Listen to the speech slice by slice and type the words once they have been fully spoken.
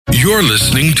You're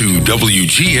listening to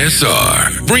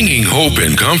WGSR, bringing hope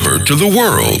and comfort to the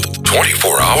world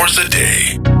 24 hours a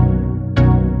day.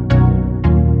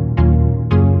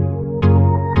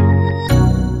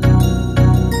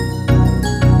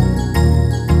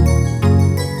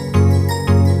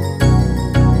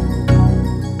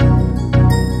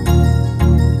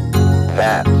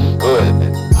 That's good.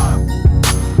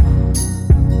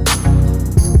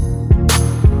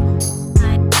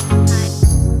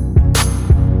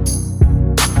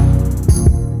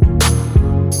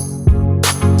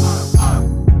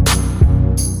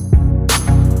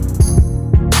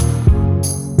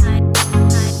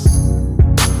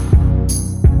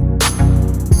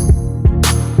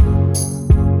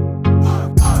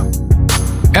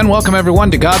 And welcome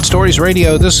everyone to God Stories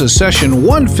Radio. This is session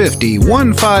 150.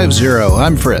 I'm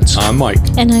Fritz. I'm Mike.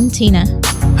 And I'm Tina.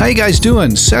 How you guys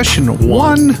doing? Session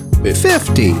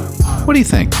 150. What do you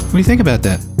think? What do you think about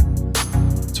that?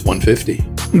 It's 150.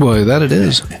 Boy, that it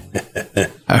is.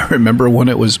 I remember when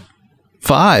it was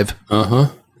 5.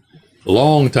 A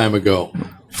long time ago.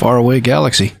 Faraway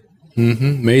galaxy.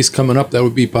 May's coming up. That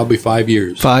would be probably 5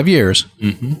 years. 5 years.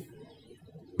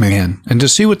 Man, and to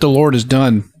see what the Lord has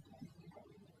done,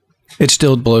 it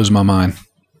still blows my mind.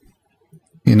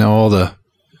 You know, all the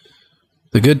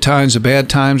good times, the bad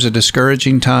times, the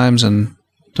discouraging times, and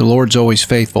the Lord's always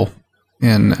faithful.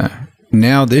 And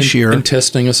now this year... And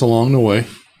testing us along the way.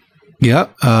 Yeah.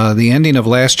 The ending of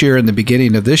last year and the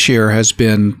beginning of this year has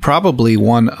been probably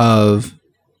one of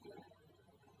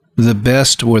the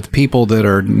best with people that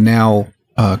are now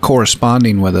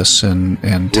corresponding with us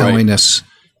and telling us,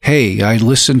 hey, I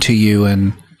listened to you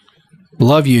and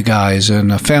love you guys,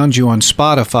 and I found you on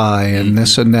Spotify and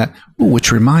this and that. Ooh,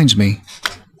 which reminds me,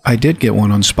 I did get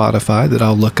one on Spotify that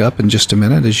I'll look up in just a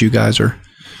minute as you guys are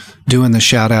doing the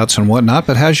shout outs and whatnot.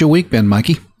 But how's your week been,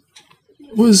 Mikey?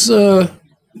 It was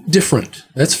different,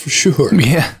 that's for sure.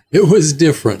 Yeah. It was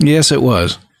different. Yes, it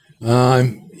was.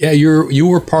 Yeah, you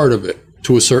were part of it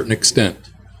to a certain extent.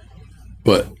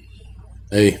 But,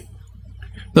 hey.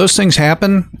 Those things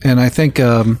happen, and I think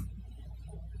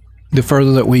the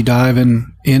further that we dive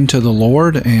into the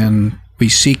Lord and we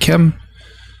seek Him,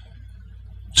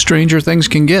 stranger things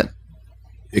can get.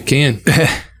 It can.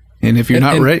 And if you're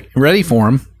not ready for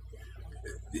Him.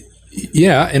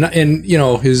 Yeah, and you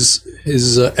know, his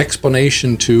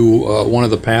explanation to one of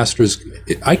the pastors,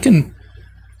 I think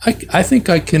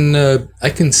I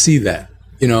can see that,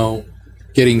 you know,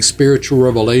 getting spiritual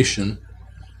revelation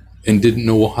and didn't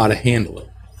know how to handle it.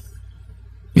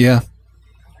 Yeah.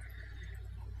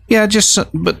 Yeah,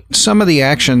 but some of the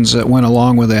actions that went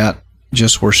along with that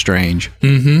just were strange.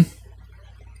 You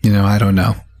know, I don't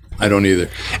know. I don't either.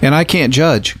 And I can't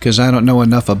judge because I don't know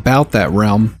enough about that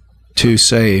realm to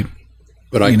say,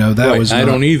 but I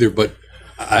don't either, but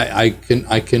I think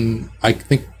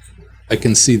I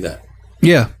can see that.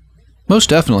 Yeah, most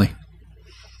definitely.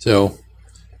 So,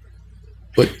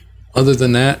 but other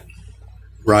than that,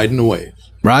 riding the wave.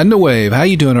 Riding the wave. How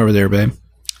you doing over there, babe?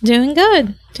 Doing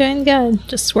good.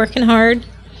 Just working hard.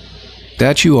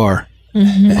 That you are.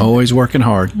 Always working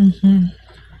hard.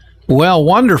 Well,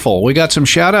 wonderful. We got some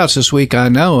shout outs this week, I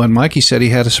know, and Mikey said he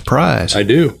had a surprise. I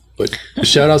do, but the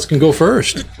shout outs can go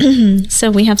first. So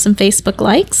we have some Facebook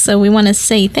likes. So we want to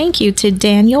say thank you to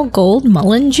Daniel Gold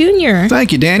Mullen Jr.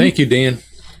 Thank you, Daniel. Thank you, Dan.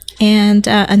 And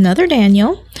another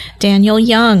Daniel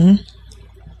Young.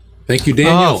 Thank you,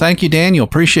 Daniel. Oh, thank you, Daniel.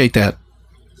 Appreciate that.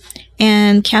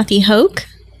 And Kathy Hoke.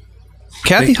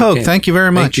 Kathy Hoke, thank you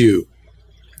very much. Thank you.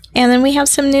 And then we have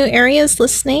some new areas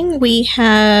listening. We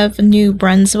have New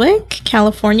Brunswick,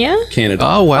 California. Canada.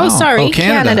 Oh, wow. Oh, sorry,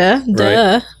 Canada.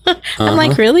 Duh. Right. I'm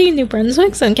like, really? New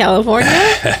Brunswick's in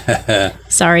California?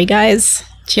 Sorry, guys.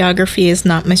 Geography is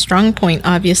not my strong point,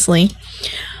 obviously.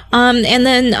 And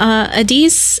then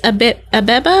Addis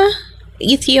Ababa,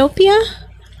 Ethiopia,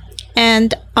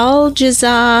 and Al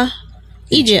Jaza,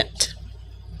 Egypt.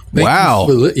 Wow.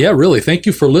 Really. Thank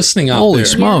you for listening out there. Holy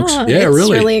smokes. Yeah, it's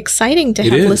really. really exciting to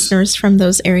have listeners from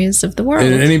those areas of the world.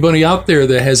 And anybody out there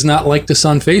that has not liked us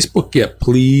on Facebook yet,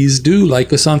 please do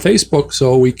like us on Facebook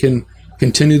so we can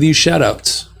continue these shout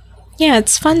outs. Yeah,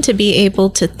 it's fun to be able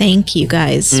to thank you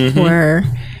guys for,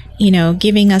 you know,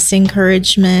 giving us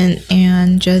encouragement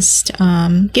and just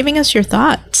giving us your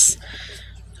thoughts.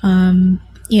 Yeah,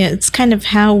 it's kind of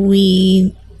how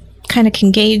we kind of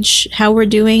can gauge how we're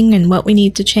doing and what we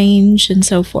need to change and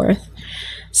so forth.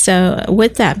 So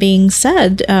with that being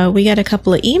said, we got a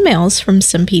couple of emails from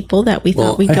some people that we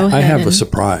thought we'd go ahead. I have a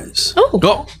surprise.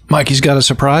 Oh, Mikey's got a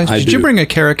surprise. Did you bring a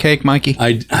carrot cake, Mikey?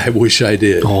 I wish I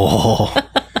did. Oh.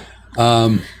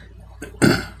 I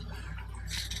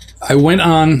went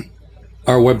on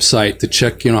our website to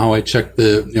check, how I check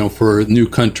the, for new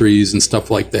countries and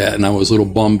stuff like that. And I was a little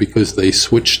bummed because they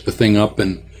switched the thing up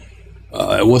and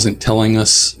it wasn't telling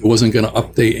us, it wasn't going to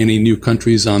update any new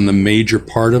countries on the major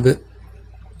part of it.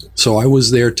 So I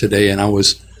was there today and I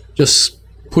was just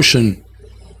pushing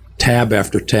tab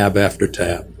after tab after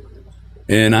tab.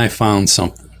 And I found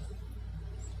something.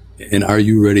 And are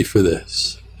you ready for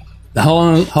this? How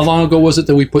long ago was it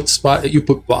that you put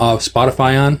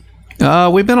Spotify on?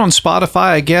 We've been on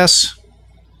Spotify, I guess,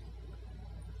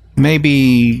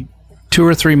 maybe 2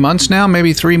 or 3 months now,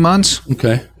 maybe 3 months.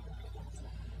 Okay.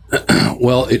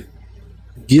 Well, it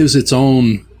gives its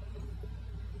own,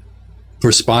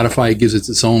 for Spotify, it gives it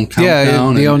its own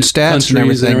countdown. The own stats and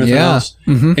everything. Yeah. Else.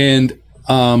 Mm-hmm. And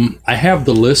I have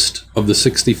the list of the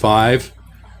 65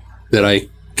 that I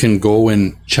can go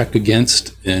and check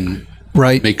against and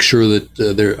make sure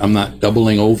that I'm not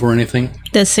doubling over anything.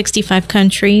 The 65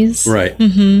 countries. Right.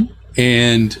 Mm-hmm.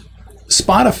 And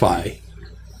Spotify,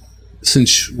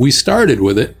 since we started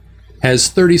with it, has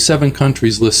 37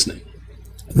 countries listening.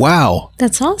 Wow.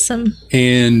 That's awesome.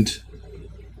 And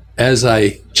as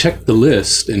I checked the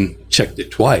list and checked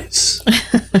it twice,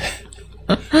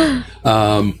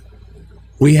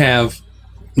 we have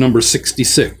number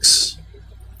 66.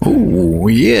 Oh,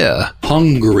 yeah.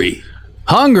 Hungary.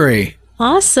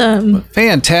 Awesome.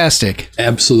 Fantastic.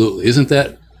 Absolutely. Isn't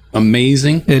that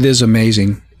amazing? It is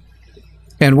amazing.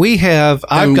 And we have...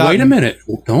 wait a minute.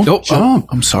 Don't jump.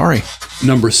 I'm sorry.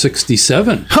 Number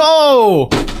 67. Oh!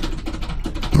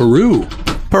 Peru.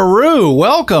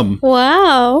 Welcome.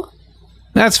 Wow.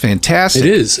 That's fantastic. It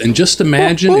is. And just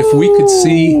imagine if we could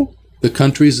see the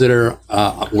countries that are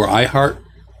where iHeart,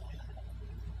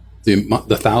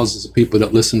 the thousands of people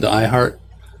that listen to iHeart,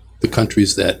 the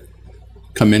countries that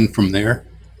come in from there.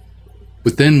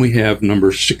 But then we have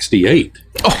number 68.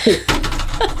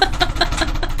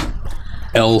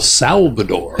 El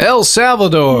Salvador.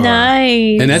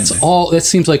 Nice. And that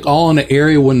seems like all in the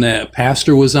area when the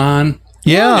pastor was on.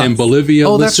 Yeah. And Bolivia.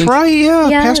 Oh, that's right. Yeah.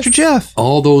 Yes. Pastor Jeff.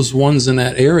 All those ones in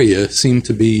that area seem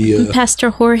to be... Pastor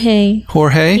Jorge.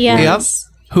 Yep. Yes.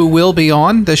 Who will be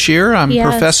on this year. I'm Yes.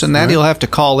 professing that. Right. He'll have to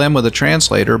call in with a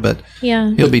translator, but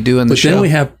Yeah. he'll be doing the But show. then we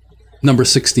have number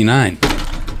 69.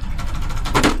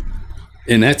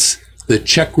 And that's the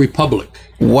Czech Republic.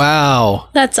 Wow.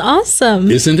 That's awesome.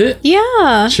 Isn't it?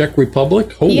 Yeah. Czech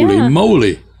Republic? Holy Yeah.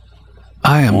 moly.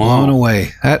 I am Wow. blown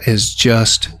away. That is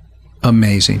just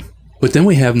amazing. But then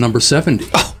we have number 70.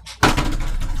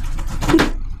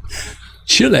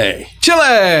 Chile.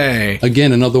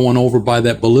 Again, another one over by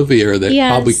that Bolivia that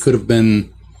Yes. probably could have been,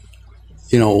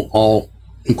 all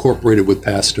incorporated with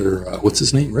Pastor, what's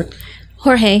his name, Rick?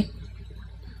 Jorge.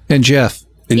 And Jeff.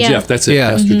 And Yeah. Jeff, that's it,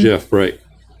 Yeah. Pastor Jeff, right.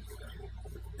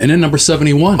 And then number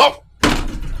 71.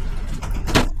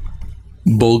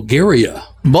 Bulgaria.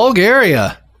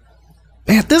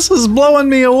 Man, this is blowing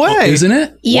me away. Isn't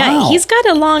it? Yeah, Wow. he's got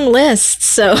a long list,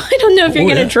 so I don't know if you're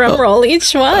going to yeah. drum roll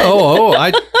each one.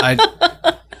 I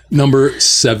Number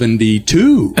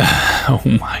 72. oh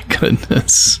my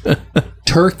goodness.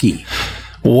 Turkey.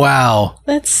 Wow.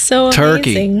 That's so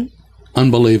Turkey. amazing.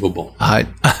 Unbelievable. I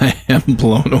am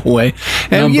blown away.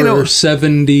 And Number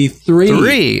 73.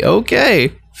 3.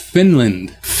 Okay.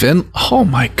 Finland. Oh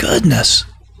my goodness.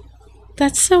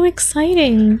 That's so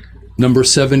exciting. Number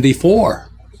 74.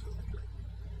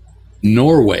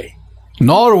 Norway.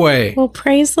 Well,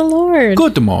 praise the Lord.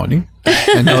 Good morning.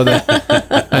 I know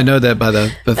that by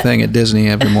the thing at Disney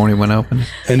every morning when I open.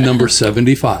 And number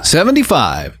 75.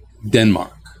 75.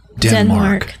 Denmark.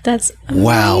 Denmark. That's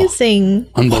Wow. amazing.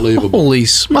 Unbelievable. Holy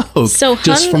smokes. So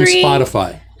Just from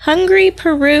Spotify. Hungary,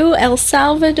 Peru, El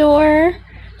Salvador,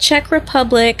 Czech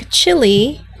Republic,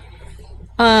 Chile,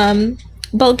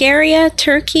 Bulgaria,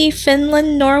 Turkey,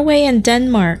 Finland, Norway, and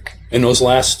Denmark. And those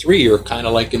last 3 are kind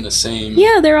of like in the same...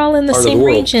 Yeah, they're all in the Part of the same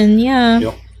world. region. Yeah.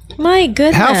 Yep. My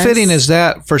goodness. How fitting is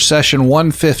that for session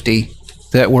 150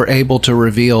 that we're able to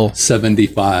reveal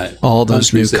 75. all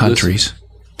those new that countries?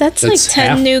 That's That's like 10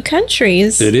 half- new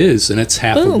countries. listen. It is, and it's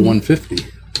half of Boom. 150.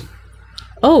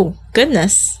 Oh,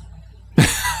 goodness.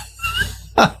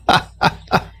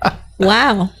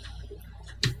 Wow.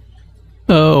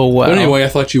 Oh, wow. But anyway, I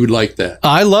thought you would like that.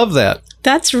 I love that.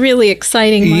 That's really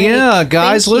exciting, Mike. Yeah,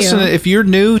 guys, Thank listen, you. if you're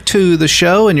new to the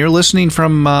show and you're listening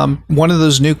from one of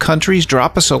those new countries,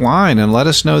 drop us a line and let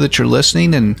us know that you're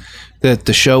listening and that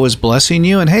the show is blessing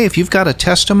you. And hey, if you've got a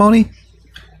testimony,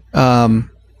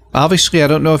 obviously, I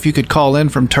don't know if you could call in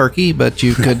from Turkey, but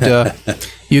you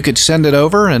could send it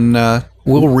over and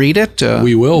we'll read it.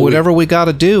 We will. Whatever we got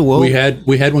to do. We had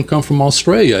one come from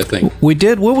Australia, I think. We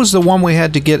did. What was the one we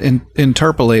had to get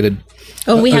interpolated?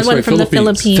 Oh, we had That's one right, from the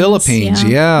Philippines. Philippines,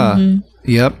 yeah.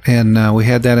 Yep, and we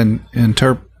had that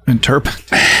interpreted.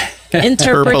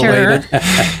 Interpreter.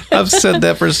 I've said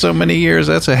that for so many years.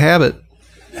 That's a habit.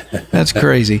 That's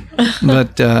crazy.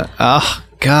 But,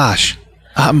 gosh,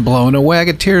 I'm blowing a wag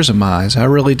of tears in my eyes. I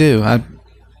really do.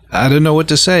 I don't know what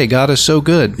to say. God is so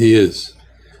good He is.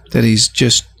 that he's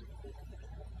just,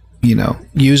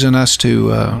 using us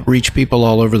to reach people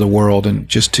all over the world and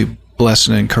just to bless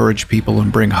and encourage people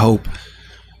and bring hope.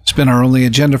 It's been our only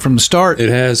agenda from the start, It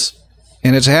has.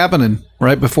 and it's happening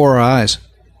right before our eyes.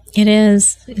 It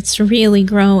is. It's really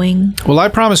growing. Well, I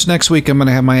promise next week I'm going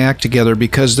to have my act together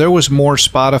because there was more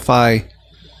Spotify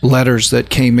letters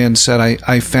that came in said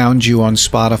I found you on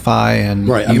Spotify and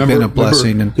Right. you've been a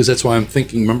blessing. Because that's why I'm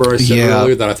thinking. Remember I said Yeah.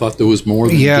 earlier that I thought there was more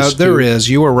than Yeah, just there two? is.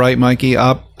 You were right, Mikey.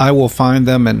 I will find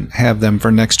them and have them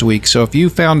for next week. So if you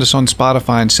found us on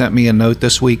Spotify and sent me a note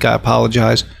this week, I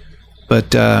apologize.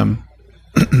 But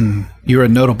you're a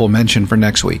notable mention for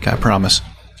next week, I promise.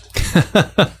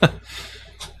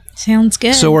 Sounds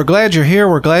good. So we're glad you're here.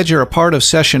 We're glad you're a part of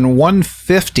session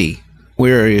 150.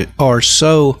 We are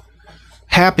so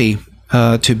happy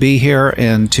to be here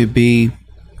and to be,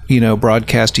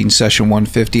 broadcasting session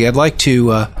 150. I'd like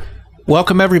to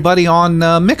welcome everybody on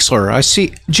Mixler. I see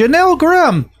Janelle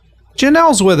Grimm.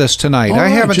 Janelle's with us tonight. All I right,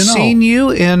 haven't Janelle. seen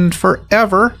you in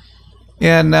forever.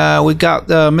 And we've got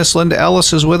Miss Linda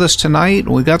Ellis is with us tonight.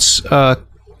 We've got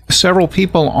several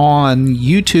people on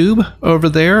YouTube over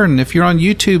there. And if you're on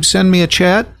YouTube, send me a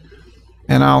chat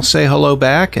and I'll say hello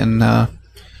back. And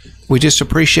we just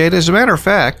appreciate it. As a matter of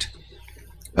fact,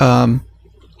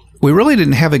 we really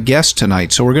didn't have a guest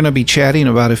tonight, so we're going to be chatting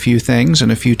about a few things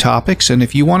and a few topics. And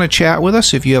if you want to chat with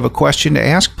us, if you have a question to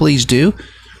ask, please do.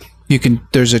 You can.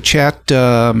 There's a chat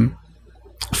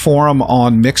forum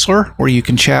on Mixler where you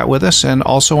can chat with us, and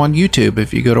also on YouTube.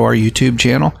 If you go to our YouTube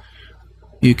channel,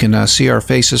 you can see our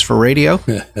faces for radio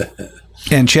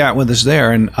and chat with us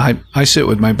there. And I sit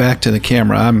with my back to the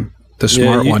camera. I'm the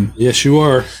smart one. Yes, you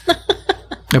are.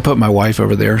 I put my wife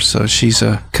over there, so she's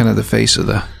kind of the face of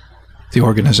the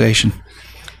organization.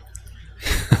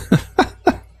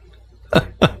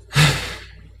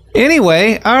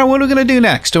 Anyway, all right, what are we going to do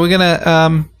next? Are we going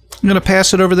to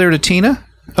pass it over there to Tina?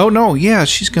 Oh no, yeah,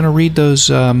 she's going to read those.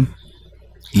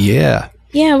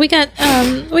 Yeah, we got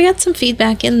some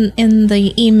feedback in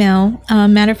the email.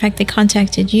 Matter of fact, they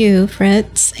contacted you,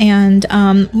 Fritz, and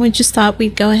we just thought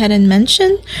we'd go ahead and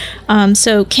mention.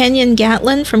 So Kenyon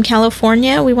Gatlin from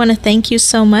California, we want to thank you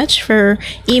so much for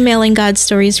emailing God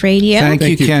Stories Radio. Thank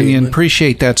you, Kenyon. Caitlin.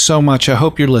 Appreciate that so much. I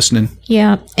hope you're listening.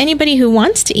 Yeah, anybody who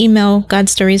wants to email God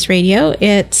Stories Radio,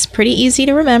 it's pretty easy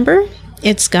to remember.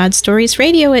 It's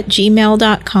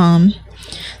godstoriesradio@gmail.com.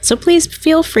 So please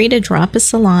feel free to drop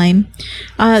us a line.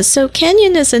 So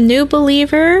Kenyon is a new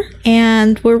believer,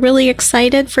 and we're really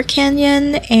excited for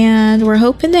Kenyon, and we're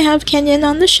hoping to have Kenyon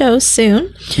on the show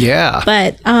soon. Yeah.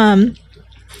 But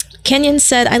Kenyon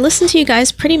said, I listen to you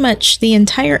guys pretty much the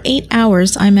entire 8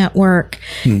 hours I'm at work,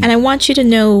 and I want you to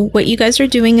know what you guys are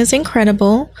doing is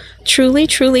incredible. Truly,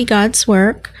 truly God's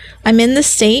work. I'm in the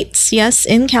States, yes,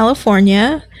 in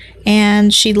California,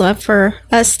 and she'd love for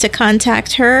us to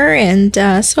contact her and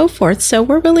so forth. So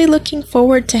we're really looking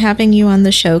forward to having you on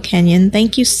the show, Kenyon.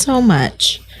 Thank you so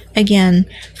much, again,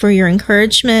 for your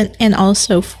encouragement and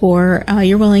also for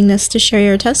your willingness to share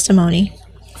your testimony.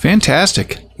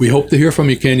 Fantastic. We hope to hear from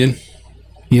you, Kenyon.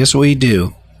 Yes, we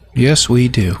do. Yes, we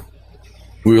do.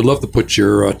 We would love to put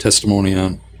your testimony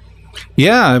on.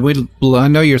 Yeah, I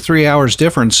know you're 3 hours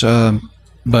difference,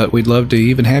 but we'd love to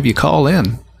even have you call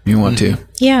in. You want to?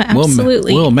 Yeah,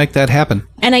 absolutely. We'll make that happen.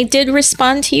 And I did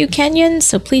respond to you, Kenyon,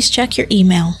 so please check your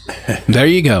email. There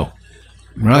you go.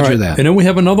 Roger All right. that. And then we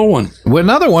have another one. Well,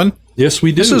 another one. Yes,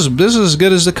 we do. This is as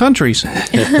good as the country's.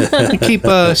 You keep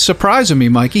surprising me,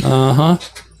 Mikey.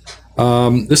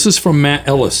 This is from Matt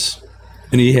Ellis.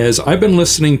 And he has, I've been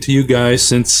listening to you guys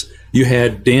since you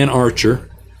had Dan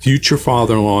Archer, future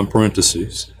father-in-law in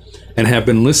parentheses, and have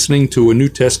been listening to a new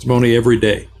testimony every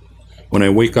day when I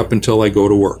wake up until I go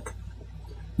to work.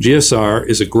 GSR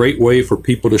is a great way for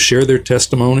people to share their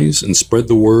testimonies and spread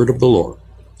the word of the Lord.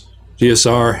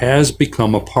 GSR has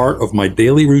become a part of my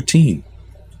daily routine.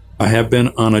 I have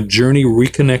been on a journey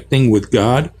reconnecting with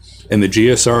God, and the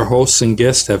GSR hosts and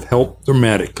guests have helped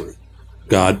dramatically.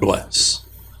 God bless.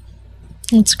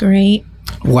 That's great.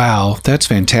 Wow, that's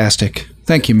fantastic.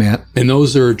 Thank you, Matt. And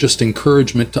those are just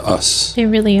encouragement to us. They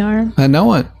really are. I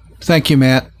know it. Thank you,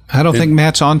 Matt. I don't think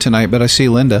Matt's on tonight, but I see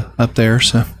Linda up there.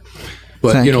 So,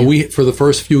 But, Thank you. we for the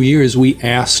first few years, we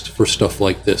asked for stuff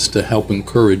like this to help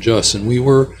encourage us. And we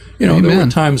were, there were Amen.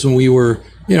 times when we were,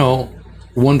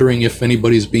 wondering if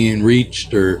anybody's being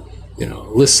reached or,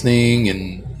 listening.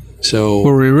 And so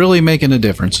Were we really making a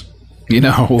difference?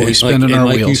 Were we spinning our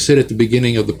like you wheels? said at the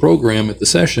beginning of the program, at the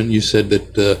session, you said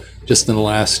that just in the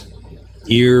last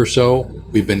year or so,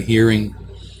 we've been hearing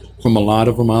from a lot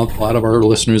of our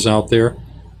listeners out there.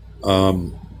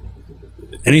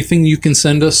 Anything you can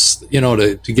send us,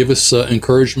 to give us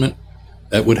encouragement,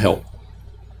 that would help.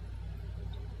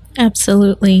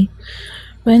 Absolutely.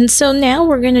 And so now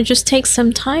we're going to just take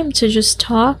some time to just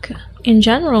talk in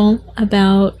general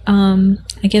about,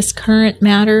 current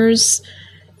matters,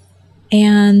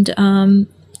 and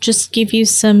just give you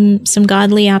some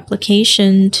godly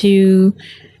application to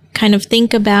kind of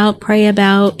think about, pray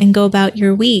about, and go about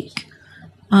your week.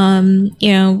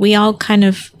 We all kind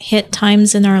of hit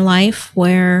times in our life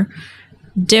where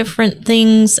different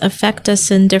things affect us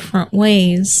in different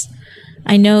ways.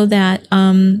 I know that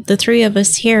the three of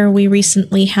us here, we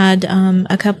recently had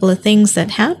a couple of things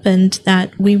that happened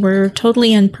that we were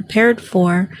totally unprepared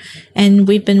for, and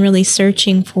we've been really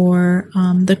searching for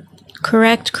the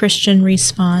correct Christian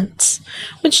response,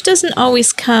 which doesn't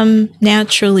always come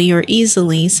naturally or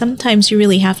easily. Sometimes you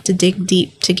really have to dig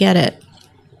deep to get it.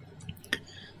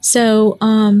 So,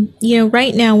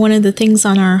 right now, one of the things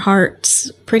on our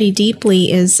hearts pretty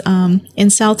deeply is in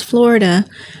South Florida,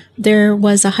 there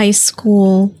was a high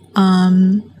school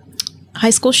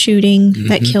shooting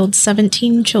that killed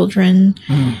 17 children.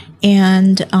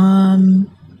 And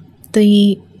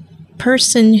the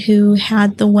person who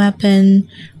had the weapon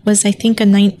was, I think, a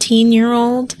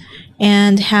 19-year-old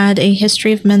and had a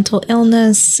history of mental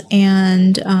illness,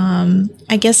 and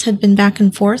I guess had been back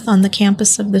and forth on the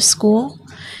campus of the school.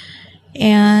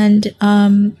 And,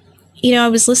 I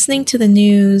was listening to the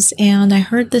news, and I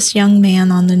heard this young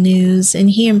man on the news, and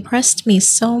he impressed me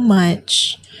so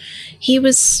much. He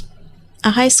was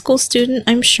a high school student,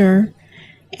 I'm sure,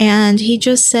 and he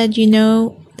just said,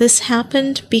 this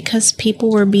happened because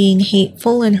people were being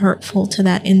hateful and hurtful to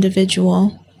that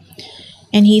individual.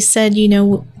 And he said,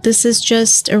 this is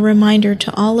just a reminder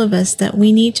to all of us that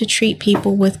we need to treat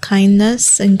people with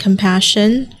kindness and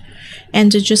compassion,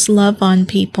 and to just love on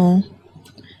people.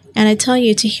 And I tell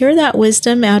you, to hear that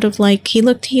wisdom out of, he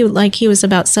looked like he was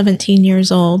about 17 years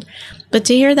old, but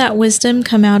to hear that wisdom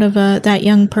come out of that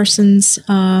young person's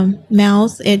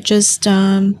mouth, it just,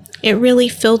 it really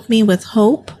filled me with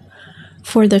hope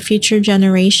for the future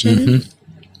generation.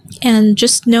 And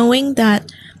just knowing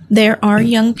that there are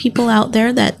young people out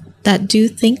there that do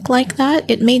think like that,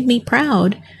 it made me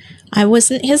proud. I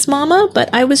wasn't his mama,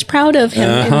 but I was proud of him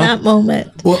in that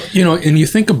moment. Well, and you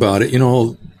think about it,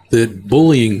 the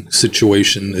bullying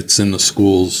situation that's in the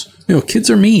schools, kids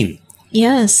are mean.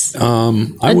 Yes.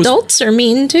 Adults are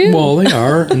mean too. Well, they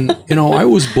are. And, I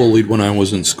was bullied when I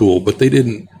was in school, but they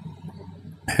didn't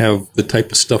have the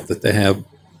type of stuff that they have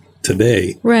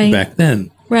today back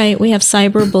then. Right. We have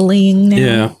cyberbullying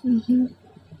now. Yeah.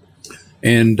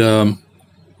 And,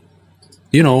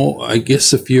 I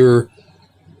guess if you're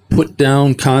put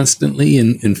down constantly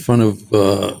in front of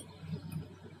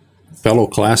fellow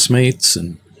classmates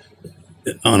and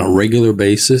on a regular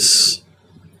basis,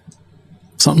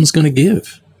 something's going to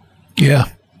give.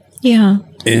 Yeah. Yeah.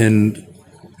 And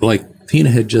like Tina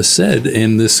had just said,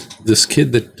 and this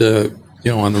kid that,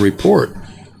 on the report,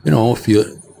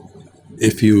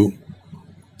 if you,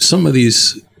 some of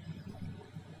these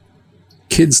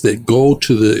kids that go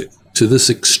to this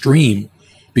extreme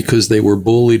because they were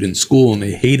bullied in school and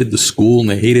they hated the school and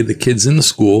they hated the kids in the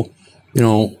school,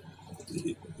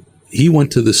 he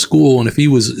went to the school, and if he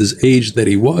was his age that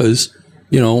he was,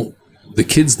 the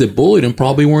kids that bullied him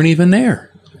probably weren't even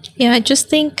there. Yeah, I just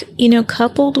think,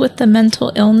 coupled with the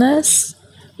mental illness,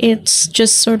 it's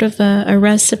just sort of a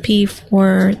recipe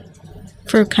for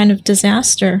kind of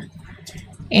disaster.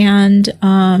 And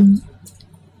I'm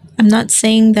not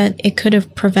saying that it could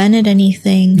have prevented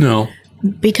anything. No.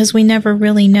 Because we never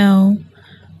really know.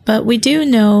 But we do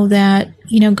know that,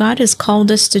 God has called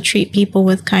us to treat people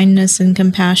with kindness and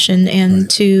compassion and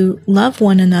to love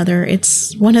one another.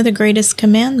 It's one of the greatest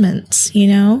commandments,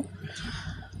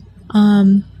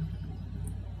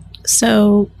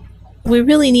 So we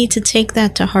really need to take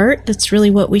that to heart. That's really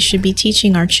what we should be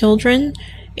teaching our children.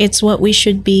 It's what we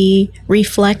should be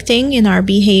reflecting in our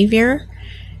behavior.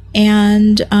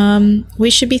 And we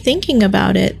should be thinking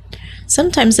about it.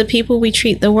 Sometimes the people we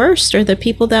treat the worst are the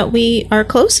people that we are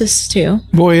closest to.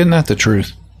 Boy, isn't that the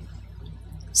truth?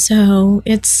 So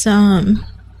it's,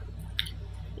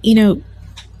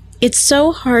 it's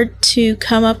so hard to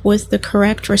come up with the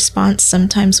correct response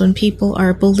sometimes when people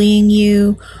are bullying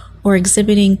you or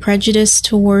exhibiting prejudice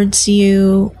towards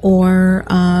you or,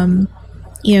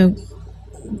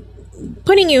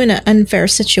 putting you in an unfair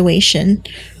situation.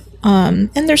 And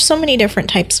there's so many different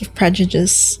types of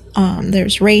prejudice.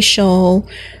 There's racial,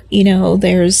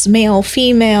 there's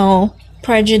male-female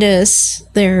prejudice,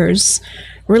 there's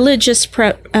religious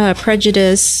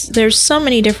prejudice. There's so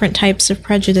many different types of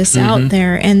prejudice out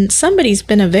there, and somebody's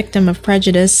been a victim of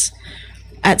prejudice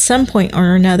at some point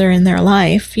or another in their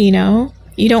life. You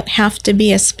don't have to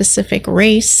be a specific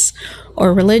race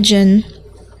or religion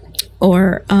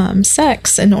or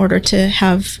sex in order to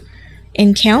have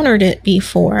encountered it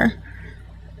before.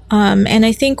 And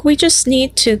I think we just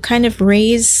need to kind of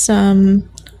raise some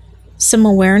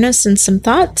awareness and some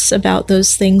thoughts about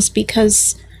those things,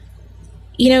 because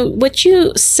what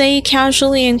you say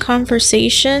casually in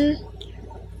conversation,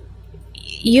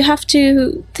 you have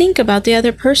to think about the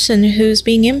other person who's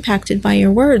being impacted by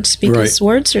your words, because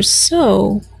words are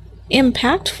so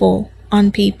impactful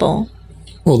on people.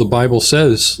 Well, the Bible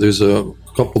says, there's a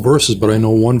couple verses, but I know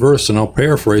one verse, and I'll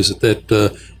paraphrase it,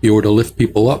 that you are to lift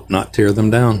people up, not tear them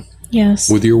down.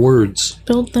 Yes. With your words.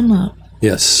 Build them up.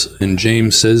 Yes. And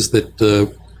James says that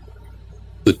the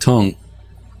tongue,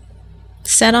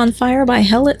 set on fire by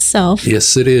hell itself.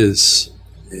 Yes, it is.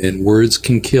 And words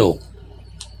can kill.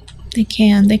 They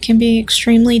can. They can be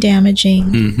extremely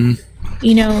damaging.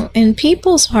 And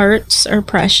people's hearts are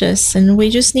precious, and we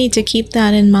just need to keep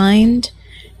that in mind.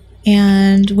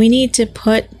 And we need to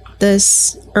put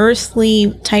this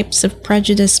earthly types of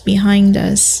prejudice behind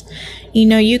us.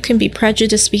 You can be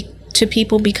prejudiced to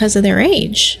people because of their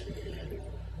age.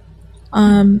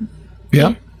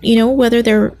 Yeah. Whether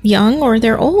they're young or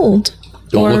they're old.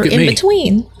 Don't or look at in me.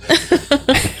 Between.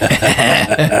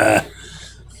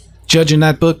 Judging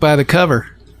that book by the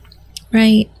cover.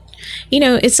 Right.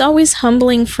 It's always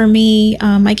humbling for me.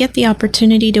 I get the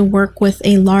opportunity to work with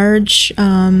a large,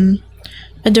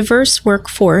 a diverse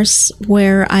workforce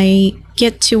where I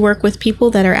get to work with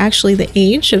people that are actually the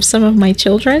age of some of my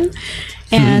children,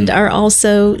 and are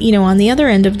also, on the other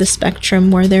end of the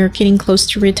spectrum where they're getting close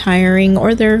to retiring,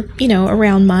 or they're,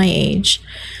 around my age.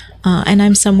 And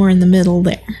I'm somewhere in the middle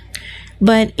there.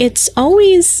 But it's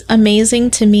always amazing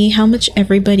to me how much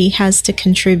everybody has to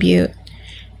contribute.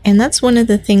 And that's one of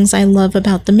the things I love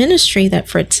about the ministry that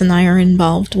Fritz and I are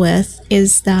involved with,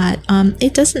 is that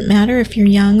it doesn't matter if you're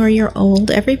young or you're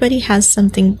old. Everybody has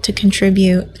something to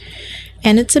contribute.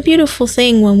 And it's a beautiful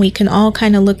thing when we can all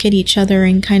kind of look at each other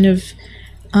and kind of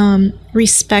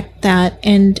respect that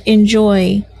and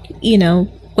enjoy,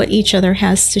 what each other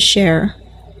has to share.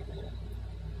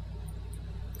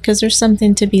 Because there's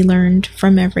something to be learned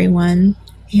from everyone.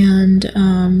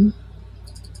 And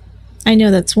I know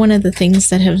that's one of the things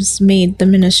that has made the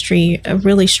ministry a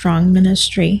really strong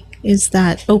ministry, is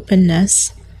that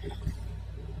openness.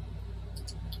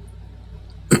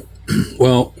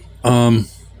 Well, the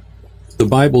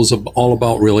Bible's all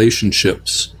about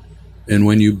relationships. And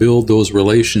when you build those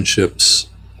relationships,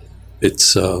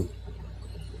 it's hard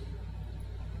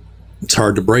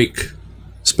to break.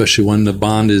 Especially when the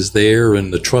bond is there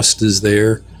and the trust is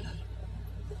there.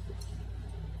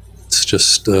 It's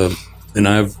just, and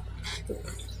I've,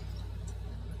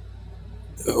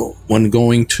 when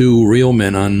going to Real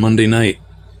Men on Monday night,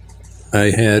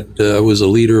 I was a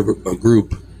leader of a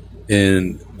group,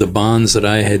 and the bonds that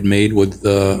I had made with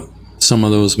some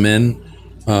of those men,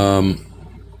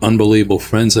 unbelievable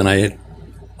friends, and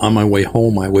on my way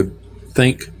home, I would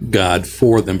thank God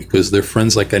for them, because they're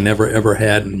friends like I never ever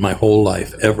had in my whole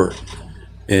life, ever.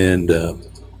 And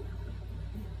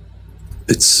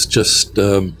it's just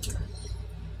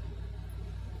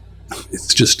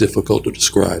difficult to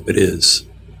describe. It is.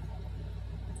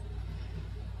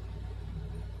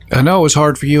 I know it was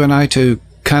hard for you and I to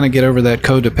kind of get over that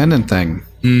codependent thing,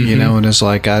 and it's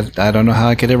like, I don't know how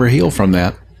I could ever heal from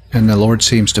that. And the Lord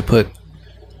seems to put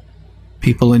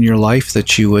people in your life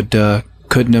that you would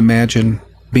couldn't imagine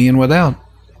being without.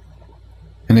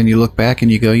 And then you look back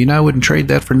and you go, I wouldn't trade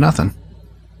that for nothing.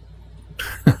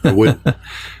 I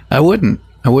wouldn't.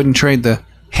 I wouldn't trade the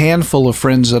handful of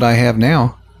friends that I have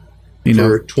now.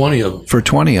 For 20 of them. For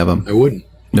 20 of them. I wouldn't.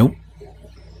 Nope.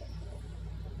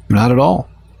 Not at all.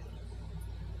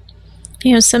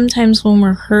 Sometimes when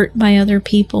we're hurt by other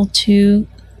people, to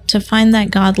find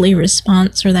that godly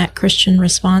response or that Christian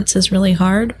response is really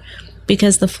hard,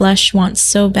 because the flesh wants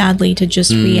so badly to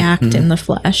just react in the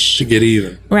flesh. To get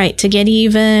even. Right, to get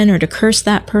even, or to curse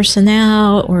that person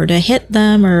out, or to hit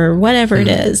them, or whatever it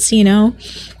is,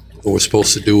 But we're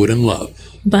supposed to do it in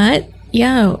love. But,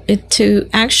 to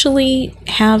actually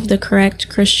have the correct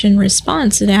Christian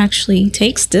response, it actually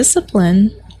takes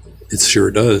discipline. It sure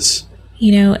does.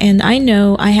 And I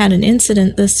know I had an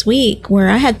incident this week where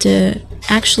I had to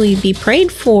actually be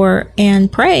prayed for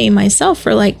and pray myself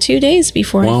for like 2 days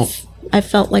before Wow. I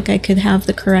felt like I could have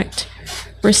the correct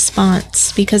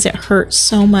response, because it hurt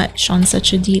so much on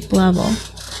such a deep level.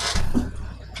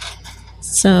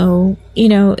 So,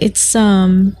 it's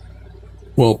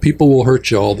Well, people will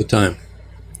hurt you all the time.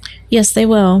 yes, they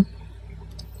will.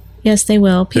 Yes, they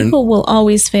will. People will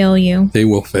always fail you. They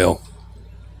will fail.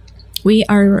 We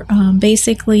are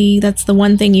basically, that's the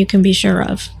one thing you can be sure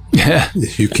of. Yeah,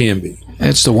 You can be.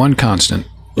 it's the one constant.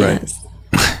 Right. Yes.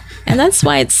 And that's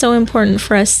why it's so important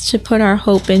for us to put our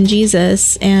hope in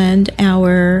Jesus and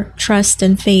our trust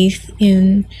and faith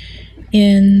in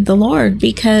the Lord,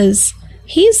 because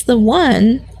He's the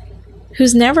one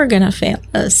who's never going to fail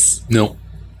us. No,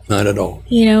 not at all.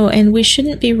 And we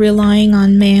shouldn't be relying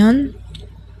on man,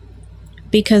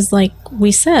 because like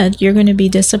we said, you're going to be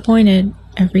disappointed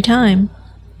every time.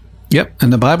 Yep,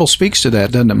 and the Bible speaks to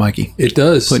that, doesn't it, Mikey? It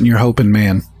does. Putting your hope in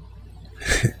man.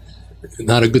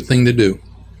 Not a good thing to do.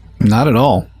 Not at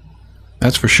all.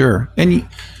 That's for sure. And,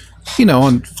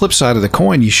 on the flip side of the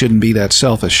coin, you shouldn't be that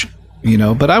selfish,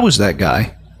 But I was that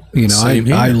guy. Same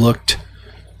here. I looked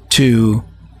to,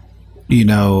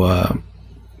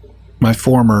 my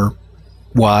former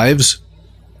wives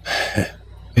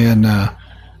and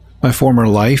my former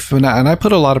life. And I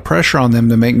put a lot of pressure on them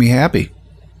to make me happy,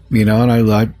 and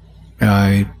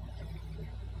I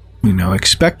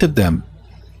expected them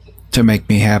to make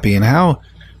me happy. And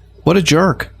what a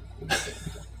jerk.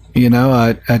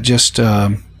 I just,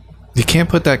 you can't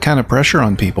put that kind of pressure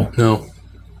on people. No.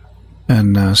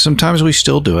 And sometimes we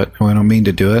still do it. I don't mean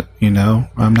to do it.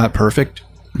 I'm not perfect.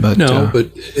 But No, but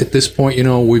at this point,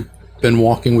 we've been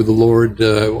walking with the Lord.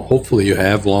 Hopefully you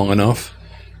have long enough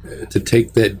to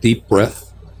take that deep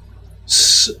breath,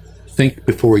 think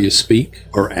before you speak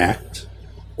or act,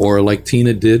 or like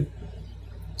Tina did,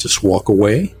 just walk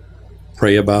away,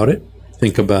 pray about it,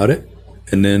 think about it,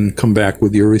 and then come back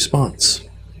with your response.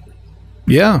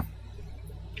 yeah,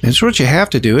 it's what you have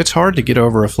to do. It's hard to get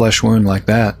over a flesh wound like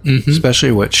that,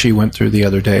 especially what she went through the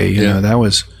other day. You know, that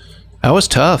was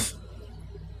tough.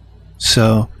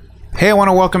 So, hey, I want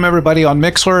to welcome everybody on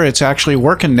Mixlr. It's actually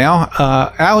working now.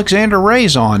 Alexander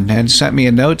Ray's on and sent me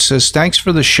a note, says, thanks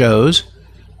for the shows.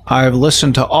 I've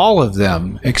listened to all of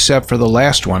them except for the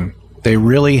last one. They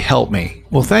really helped me.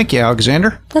 Well, thank you,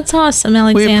 Alexander. That's awesome,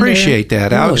 Alexander. We appreciate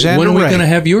that, Alexander When are we Ray. going to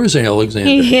have yours, Alexander?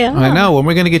 Yeah. I know. When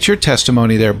we're going to get your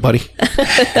testimony there, buddy.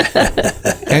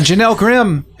 And Janelle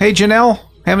Grimm. Hey, Janelle.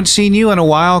 Haven't seen you in a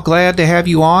while. Glad to have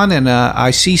you on. And I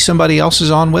see somebody else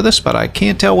is on with us, but I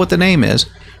can't tell what the name is.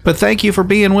 But thank you for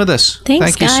being with us. Thanks,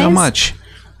 thank you so guys. much.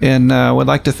 And would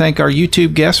like to thank our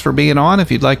YouTube guests for being on.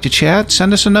 If you'd like to chat,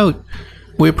 send us a note.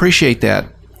 We appreciate that.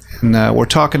 And we're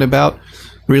talking about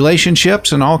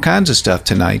relationships and all kinds of stuff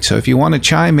tonight. So if you want to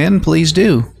chime in, please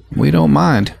do. We don't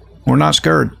mind. We're not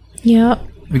scared. Yep.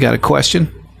 We got a question?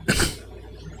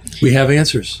 We have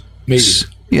answers. Maybe.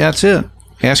 Yeah, that's it.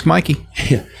 Ask Mikey.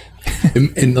 Yeah.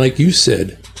 And like you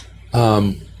said,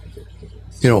 going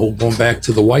back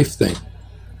to the wife thing,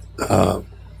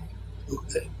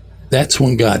 that's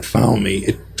when God found me.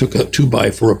 It took a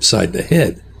 2x4 upside the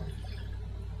head.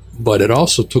 But it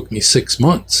also took me 6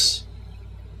 months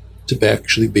to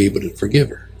actually be able to forgive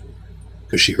her,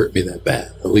 because she hurt me that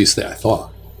bad. At least that I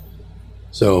thought.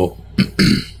 So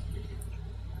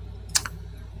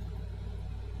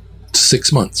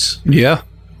 6 months. Yeah.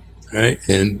 Right?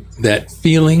 And that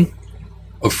feeling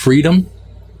of freedom,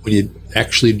 when you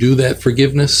actually do that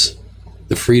forgiveness,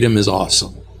 the freedom is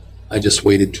awesome. I just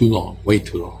waited too long, way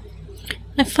too long.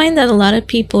 I find that a lot of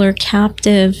people are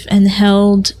captive and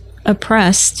held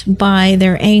oppressed by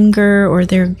their anger or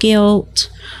their guilt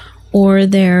or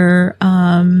their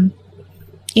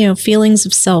feelings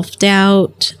of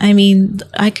self-doubt. I mean,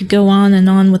 I could go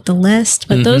on with the list,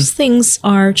 but those things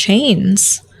are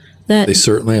chains that They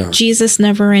certainly are. Jesus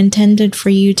never intended for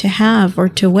you to have or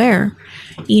to wear.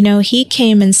 He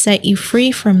came and set you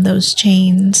free from those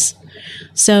chains.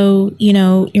 So,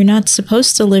 you're not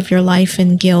supposed to live your life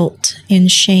in guilt, in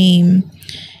shame,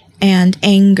 and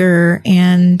anger,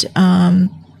 and,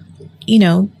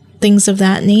 things of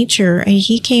that nature. And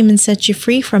He came and set you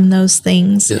free from those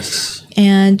things. Yes.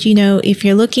 And, if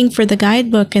you're looking for the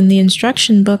guidebook and the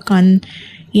instruction book on,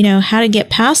 how to get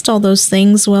past all those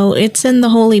things, well, it's in the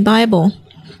Holy Bible.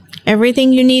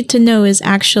 Everything you need to know is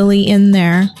actually in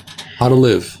there. How to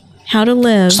live. How to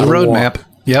live. The roadmap.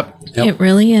 Yep. Yep. It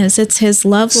really is. It's His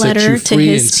love Set letter you to free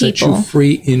His and set people. you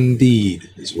free indeed,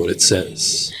 is what it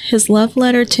says. His love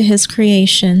letter to His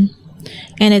creation.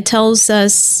 And it tells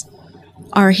us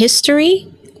our history,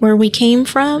 where we came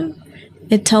from,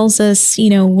 It tells us,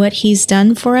 what he's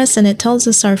done for us, and it tells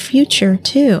us our future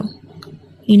too.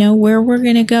 Where we're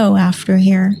going to go after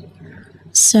here.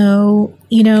 So,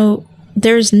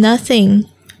 there's nothing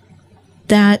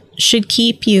that should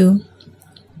keep you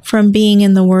from being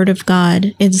in the Word of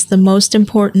God. It's the most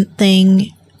important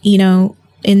thing,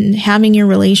 in having your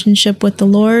relationship with the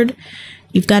Lord.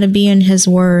 You've got to be in His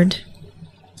Word,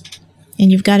 and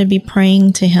you've got to be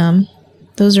praying to Him.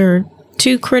 Those are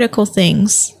two critical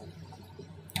things.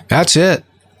 That's it.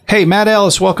 Hey, Matt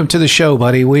Ellis, welcome to the show,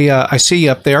 buddy. I see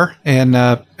you up there, and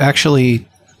actually,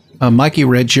 Mikey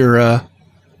read your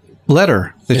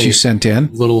letter that you sent in.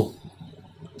 Little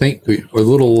thank you, or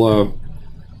little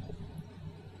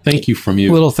thank you from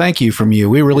you. Little thank you from you.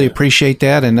 We really appreciate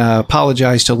that, and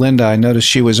apologize to Linda. I noticed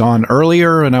she was on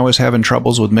earlier, and I was having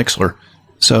troubles with Mixler.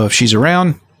 So if she's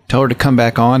around, tell her to come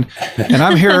back on. And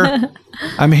I'm here.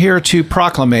 I'm here to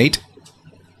proclamate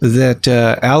that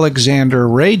Alexander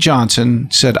Ray Johnson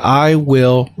said, "I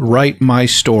will write my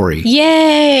story."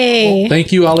 Yay!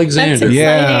 Thank you, Alexander. That's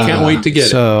Yeah, Can't wait to get it.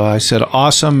 So I said,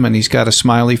 "Awesome," and he's got a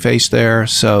smiley face there.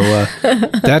 So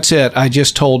that's it. I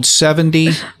just told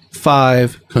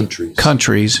 75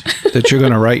 countries that you're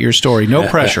going to write your story. No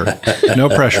pressure, no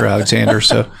pressure, Alexander.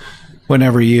 So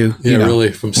whenever you,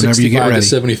 really, from 65 to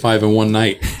 75 in one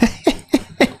night.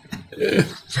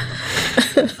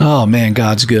 Oh man,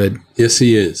 God's good. Yes,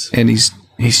 He is. And he's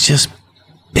just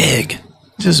big.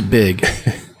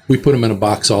 We put Him in a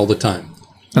box all the time.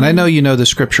 And I know you know the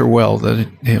scripture well, that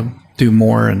He'll do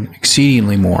more and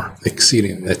exceedingly more.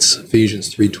 Exceeding. That's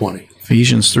Ephesians 3:20.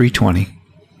 Ephesians 3:20.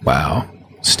 Wow.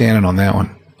 Standing on that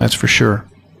one. That's for sure.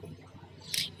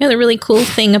 The really cool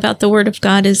thing about the Word of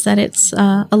God is that it's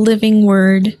a living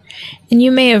Word. And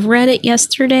you may have read it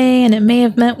yesterday, and it may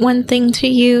have meant one thing to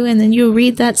you, and then you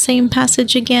read that same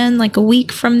passage again like a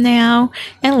week from now,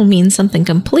 and it'll mean something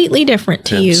completely different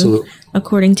to you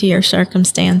according to your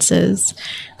circumstances.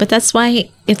 But that's why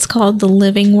it's called the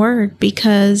living Word,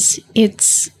 because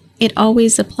it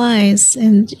always applies.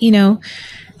 And,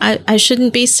 I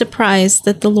shouldn't be surprised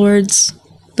that the words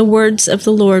of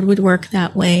the Lord would work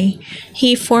that way.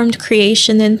 He formed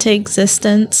creation into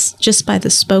existence just by the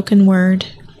spoken word.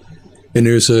 And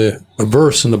there's a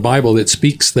verse in the Bible that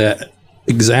speaks that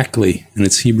exactly, and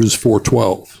it's Hebrews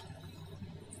 4:12.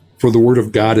 For the word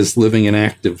of God is living and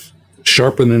active,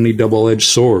 sharper than any double-edged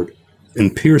sword,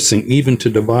 and piercing even to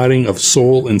dividing of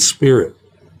soul and spirit,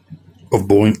 of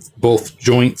both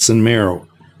joints and marrow,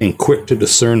 and quick to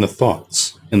discern the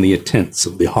thoughts and the intents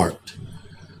of the heart.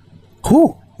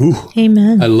 Ooh.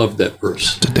 Amen. I love that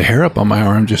verse. Did the hair up on my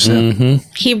arm just then?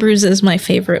 Hebrews is my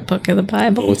favorite book of the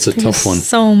Bible. Oh, it's a tough one.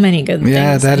 So many good things.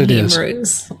 Yeah, that in it is.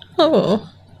 Hebrews. Oh.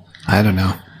 I don't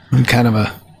know. I'm kind of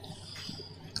a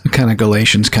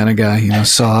Galatians kind of guy,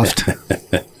 soft.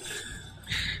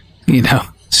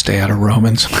 Stay out of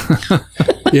Romans.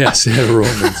 Yes,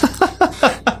 Romans.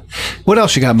 What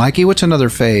else you got, Mikey? What's another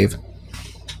fave?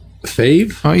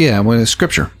 Fave? Oh, yeah, well,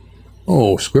 scripture.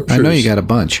 Oh, scripture. I know you got a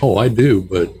bunch. Oh, I do,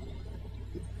 but...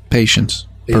 Patience,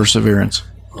 perseverance.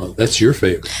 That's your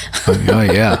favorite. Oh,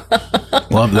 yeah.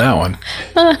 Love that one.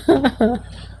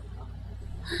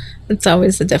 It's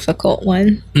always a difficult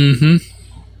one. Mm-hmm.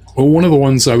 Well, one of the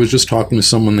ones I was just talking to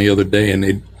someone the other day,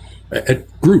 and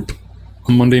at group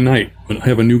on Monday night, I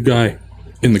have a new guy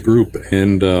in the group,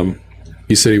 and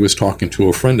he said he was talking to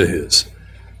a friend of his,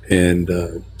 and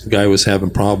the guy was having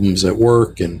problems at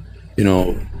work, and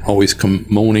always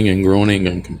moaning and groaning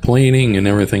and complaining and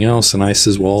everything else. And I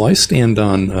says, well, I stand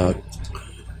on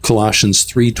Colossians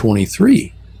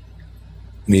 3:23,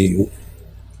 and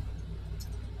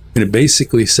it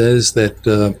basically says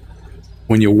that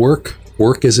when you work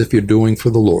as if you're doing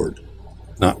for the Lord,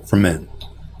 not for men.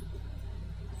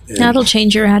 And that'll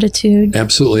change your attitude.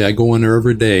 Absolutely. I go in there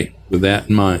every day with that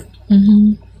in mind.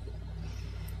 Mm-hmm.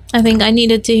 I think I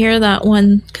needed to hear that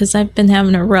one because I've been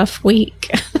having a rough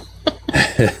week.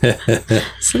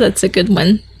 So that's a good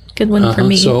one. Good one for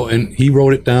me. So, and he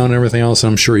wrote it down and everything else.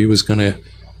 I'm sure he was going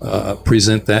to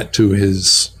present that to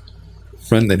his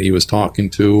friend that he was talking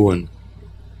to.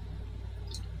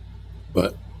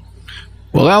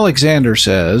 Well, Alexander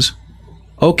says,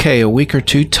 okay, a week or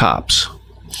two tops.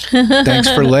 Thanks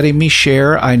for letting me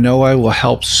share. I know I will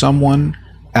help someone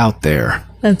out there.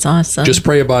 That's awesome. Just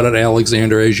pray about it,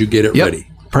 Alexander, as you get it ready.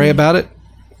 Pray about it.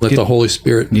 Let the Holy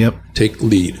Spirit take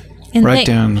lead. And Write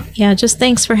down. Yeah, just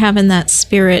thanks for having that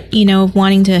spirit, of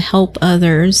wanting to help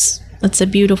others. That's a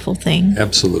beautiful thing.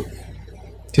 Absolutely.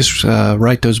 Just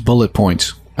write those bullet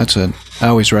points. That's it. I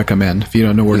always recommend if you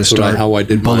don't know where to start. How I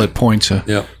did bullet mine. Points.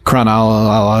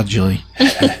 Chronologically.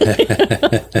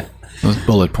 Those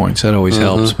bullet points. That always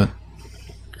helps. But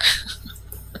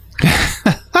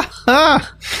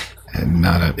And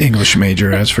not an English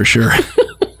major, that's for sure.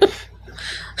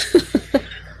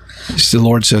 The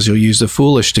Lord says he'll use the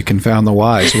foolish to confound the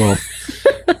wise. Well,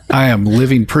 I am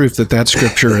living proof that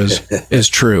scripture is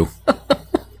true.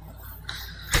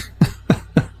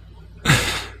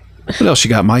 What else you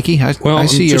got, Mikey? I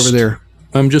see you over there.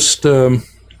 I'm just,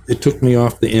 it took me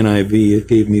off the NIV. It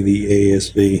gave me the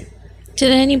ASV.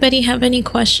 Did anybody have any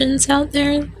questions out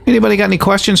there? Anybody got any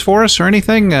questions for us or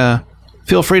anything?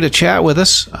 Feel free to chat with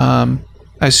us.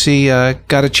 I see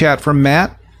got a chat from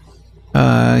Matt.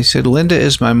 He said, Linda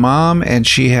is my mom, and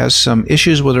she has some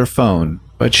issues with her phone,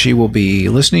 but she will be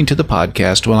listening to the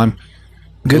podcast. Well, I'm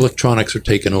good. Electronics are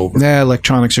taking over. Yeah,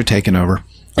 electronics are taking over.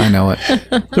 I know it.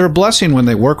 They're a blessing when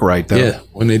they work right, though. Yeah,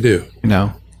 when they do. You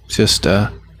know, it's just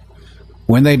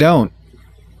when they don't.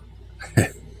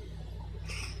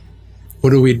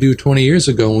 What did we do 20 years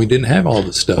ago when we didn't have all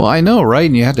this stuff? Well, I know, right?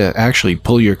 And you had to actually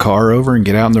pull your car over and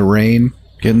get out in the rain,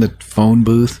 get in the phone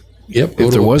booth. Yep.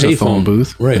 If there was a phone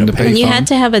booth. Right. And you had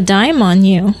to have a dime on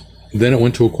you. Then it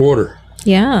went to a quarter.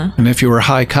 Yeah. And if you were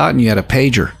high cotton, you had a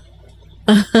pager.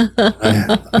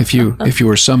 if you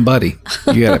were somebody,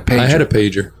 you had a pager. I had a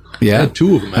pager. Yeah. I had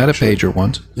two of them, I had a actually. pager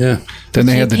once. Yeah. Then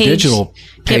they had the Page. digital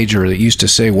pager that used to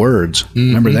say words.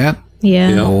 Remember that? Yeah.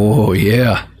 Yeah. Oh,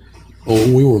 yeah.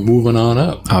 Oh, we were moving on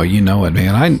up. Oh, you know it,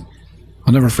 man.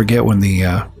 I'll never forget when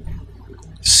the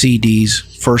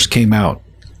CDs first came out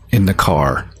in the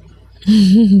car.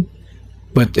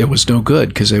 But it was no good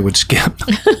because they would skip.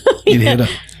 You'd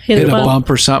hit a bump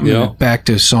or something, Yeah. and back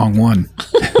to song one.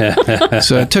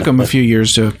 So it took them a few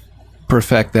years to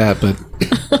perfect that,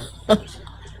 but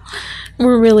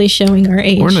We're really showing our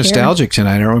age. we're here. nostalgic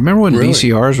tonight. I remember when Really?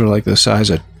 VCRs were like the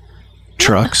size of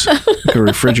trucks, like a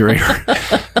refrigerator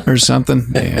or something.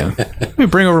 Yeah. Let me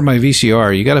bring over my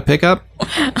VCR. You got a pickup?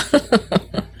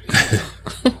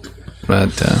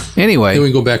 But anyway. Then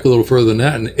we go back a little further than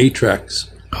that, and 8-tracks.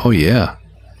 Oh, yeah.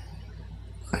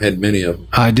 I had many of them.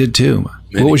 I did too.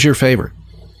 Many. What was your favorite?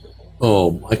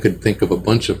 Oh, I could think of a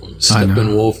bunch of them. I know.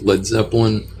 Steppenwolf, Led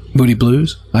Zeppelin, Moody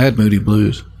Blues? I had Moody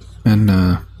Blues. And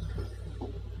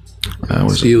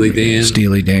was Steely Dan.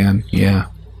 Steely Dan, yeah.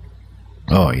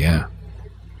 Oh, yeah.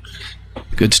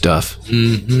 Good stuff.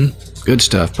 Mm-hmm. Good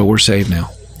stuff, but we're saved now.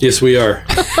 Yes, we are.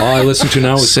 All I listen to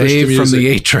now is Saved Christian from the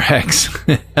music. 8 tracks.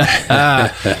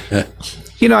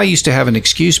 You know, I used to have an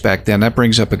excuse back then. That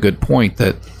brings up a good point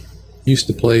that Used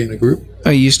to play in a group.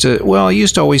 I used to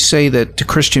always say that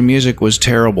Christian music was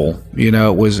terrible. You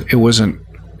know, it wasn't,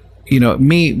 you know,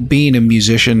 me being a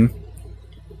musician,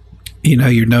 you know,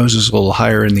 your nose is a little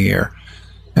higher in the air.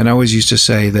 And I always used to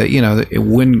say that, you know, that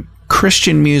when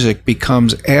Christian music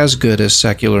becomes as good as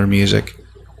secular music,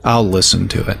 I'll listen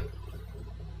to it.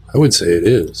 I would say it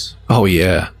is. Oh,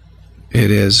 yeah. It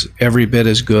is every bit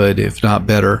as good, if not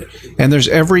better. And there's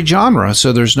every genre,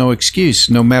 so there's no excuse.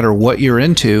 No matter what you're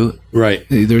into, Right.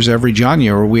 there's every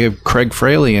genre. We have Craig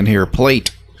Fraley in here,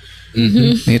 Plate.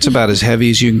 Mm-hmm. It's about as heavy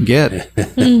as you can get.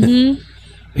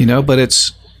 You know, but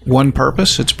it's one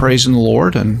purpose. It's praising the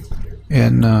Lord, and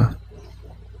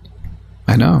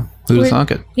I know. Who'd have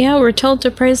thunk it? Yeah, we're told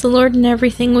to praise the Lord in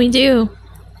everything we do.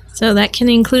 So that can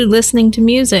include listening to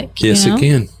music. Yes, you know? it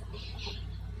can.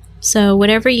 So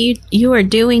whatever you are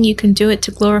doing, you can do it to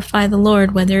glorify the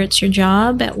Lord, whether it's your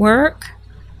job at work,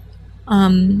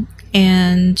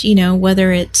 and, you know,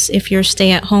 whether it's if you're a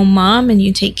stay-at-home mom and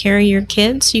you take care of your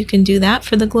kids, you can do that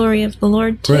for the glory of the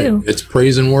Lord too. Right. It's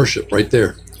praise and worship right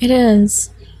there. It is.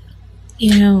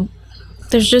 You know,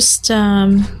 there's just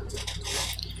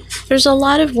there's a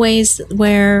lot of ways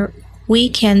where we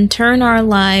can turn our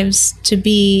lives to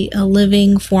be a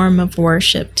living form of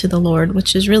worship to the Lord,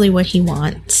 which is really what He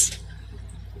wants.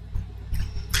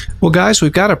 Well, guys,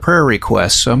 we've got a prayer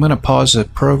request, so I'm going to pause the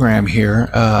program here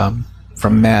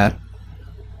from Matt.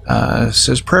 It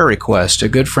says, prayer request. A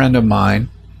good friend of mine's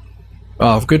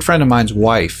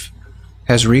wife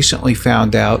has recently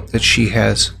found out that she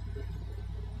has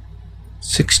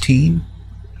 16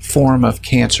 form of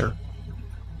cancer.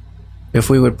 If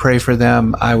we would pray for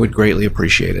them, I would greatly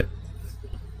appreciate it.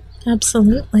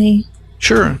 Absolutely.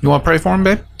 Sure. You want to pray for them,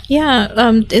 babe? Yeah.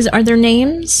 Are there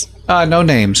names? No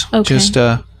names. Okay. Just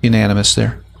unanimous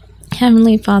there.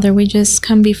 Heavenly Father, we just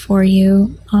come before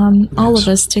you, all of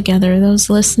us together, those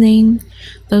listening,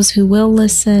 those who will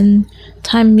listen.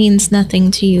 Time means nothing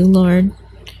to you, Lord.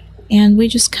 And we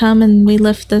just come and we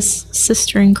lift this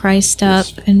sister in Christ up,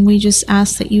 and we just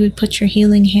ask that you would put your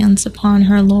healing hands upon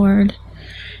her, Lord.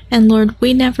 And Lord,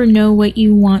 we never know what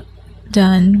you want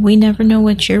done. We never know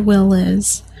what your will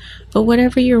is. But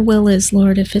whatever your will is,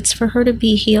 Lord, if it's for her to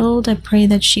be healed, I pray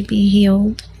that she be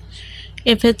healed.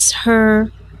 If it's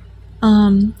her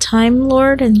time,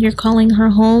 Lord, and you're calling her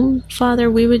home, Father,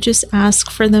 we would just ask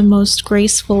for the most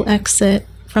graceful exit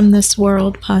from this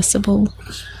world possible.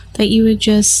 That you would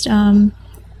just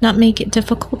not make it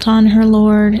difficult on her,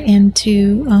 Lord, and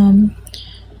to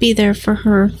be there for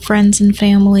her friends and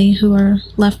family who are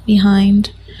left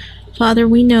behind. Father,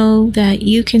 we know that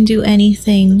you can do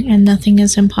anything and nothing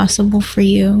is impossible for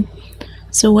you.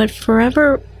 So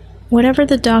whatever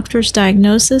the doctor's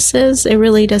diagnosis is, it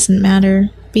really doesn't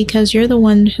matter, because you're the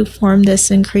one who formed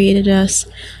us and created us.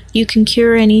 You can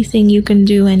cure anything, you can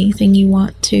do anything you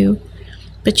want to.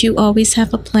 But you always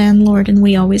have a plan, Lord, and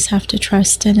we always have to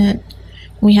trust in it.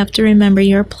 We have to remember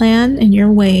your plan and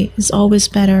your way is always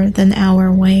better than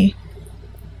our way.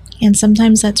 And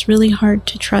sometimes that's really hard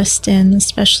to trust in,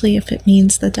 especially if it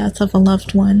means the death of a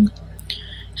loved one.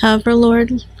 However,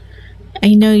 Lord,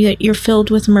 I know that you're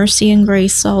filled with mercy and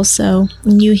grace also,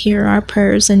 and you hear our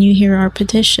prayers and you hear our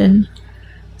petition.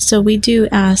 So we do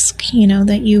ask,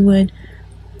 that you would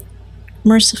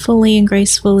mercifully and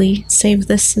gracefully save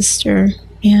this sister,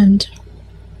 and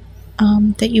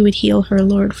that you would heal her,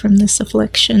 Lord, from this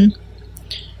affliction.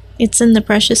 It's in the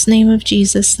precious name of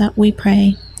Jesus that we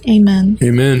pray. Amen.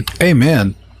 Amen.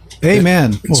 Amen.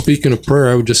 Amen. And speaking of prayer,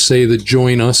 I would just say that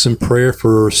join us in prayer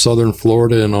for Southern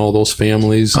Florida and all those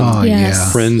families and Oh, Yes.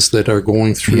 yeah. friends that are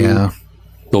going through Yeah.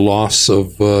 the loss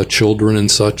of children and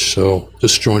such. So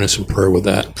just join us in prayer with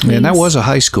that. Man, that Please. was a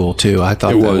high school, too. I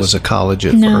thought It that was. was a college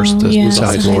at No, first, yeah, South it's a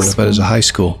high Florida, but it's a high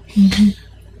school.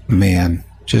 Man,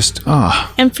 just,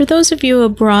 And for those of you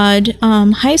abroad,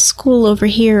 high school over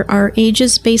here are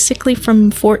ages basically from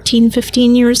 14,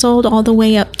 15 years old all the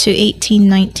way up to 18,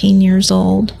 19 years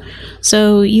old.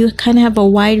 So you kind of have a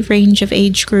wide range of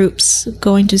age groups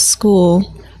going to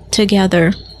school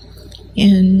together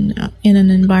in an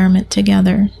environment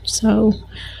together. So,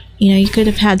 you could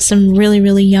have had some really,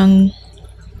 really young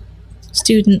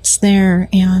students there,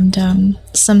 and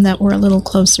some that were a little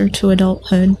closer to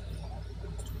adulthood.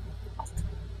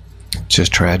 it's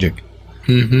just tragic.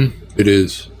 It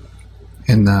is.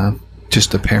 And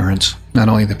just the parents, not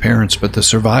only the parents, but the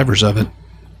survivors of it,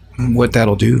 what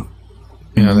that'll do.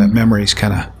 That memory's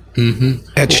kind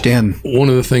of etched in. One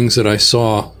of the things that I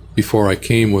saw before I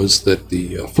came was that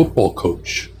the football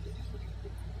coach,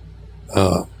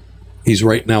 he's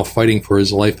right now fighting for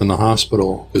his life in the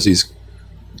hospital because he's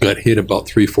got hit about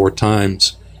 3-4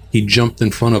 times. He jumped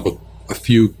in front of a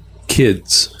few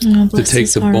kids Oh, to bless take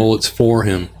his the heart. bullets for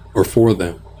him or for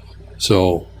them.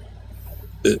 So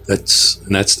that's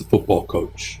the football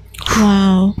coach.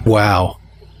 Wow. Wow.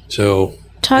 So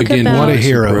Talk again, about- What a some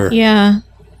hero. prayer. Yeah.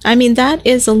 I mean, that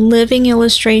is a living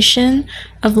illustration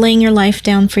of laying your life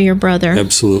down for your brother,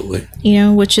 Absolutely.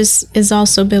 which is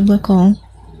also biblical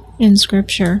in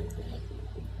scripture.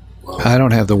 I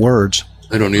don't have the words.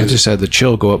 I don't I either. just had the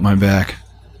chill go up my back.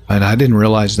 And I didn't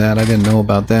realize that. I didn't know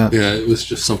about that. Yeah, it was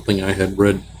just something I had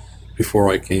read before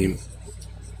I came.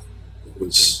 It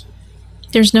was,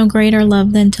 There's no greater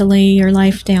love than to lay your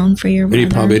life down for your and he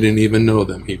brother. probably didn't even know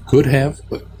them. He could have,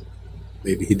 but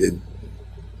maybe he did.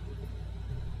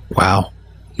 Wow.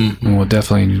 And we'll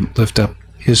definitely lift up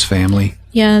his family.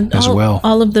 Yeah, as well.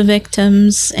 All of the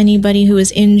victims, anybody who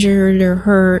was injured or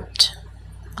hurt,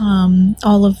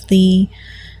 all of the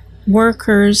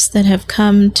workers that have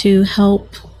come to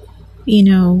help,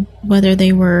 whether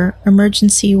they were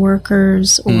emergency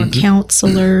workers or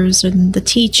counselors and the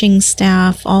teaching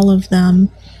staff, all of them,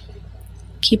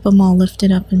 keep them all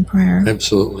lifted up in prayer.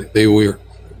 Absolutely. They were.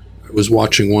 I was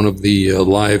watching one of the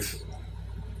live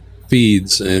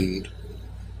feeds, and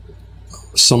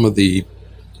some of the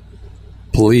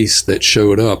police that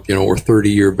showed up, were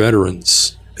 30-year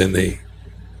veterans, and they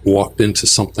walked into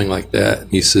something like that.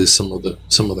 And he says some of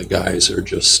the guys are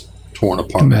just torn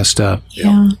apart. Messed up.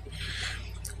 Yeah,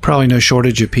 Probably no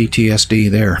shortage of PTSD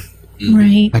there.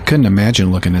 right. I couldn't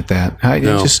imagine looking at that.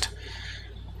 No.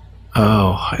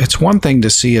 It's one thing to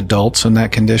see adults in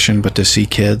that condition, but to see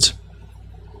kids,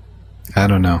 I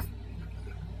don't know.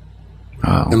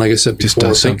 And like I said Just before,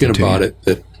 does thinking something to about you. it,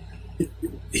 that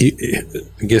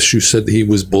I guess you said that he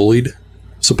was bullied,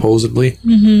 supposedly.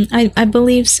 I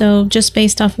believe so, just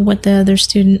based off of what the other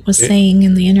student was saying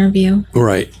in the interview.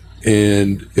 Right.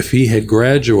 And if he had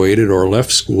graduated or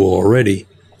left school already,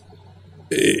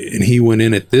 and he went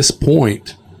in at this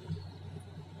point,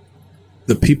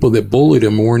 the people that bullied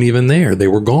him weren't even there. They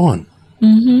were gone.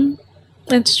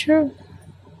 That's true.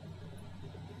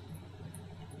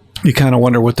 You kind of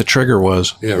wonder what the trigger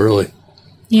was. Yeah, really.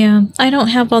 Yeah, I don't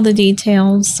have all the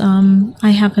details.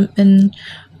 I haven't been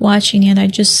watching it. I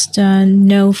just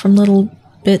know from little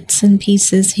bits and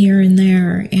pieces here and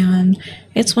there. And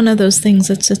it's one of those things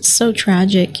that's it's so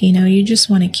tragic, you know, you just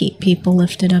want to keep people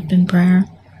lifted up in prayer.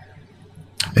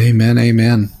 Amen,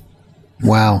 amen.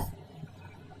 Wow.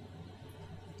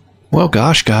 Well,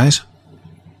 gosh, guys,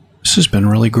 this has been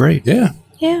really great. Yeah.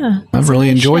 Yeah. I've really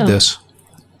enjoyed this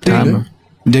There you time of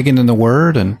digging in the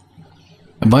Word and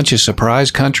a bunch of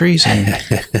surprise countries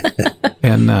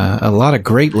and a lot of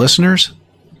great listeners.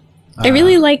 I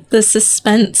really like the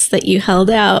suspense that you held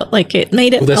out. Like it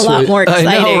made it Well, a that's lot what- more I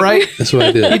exciting. know, right? That's what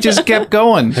I did. You just kept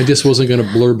going. I just wasn't going to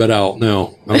blurb it out.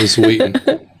 No, I was waiting.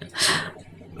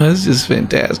 This is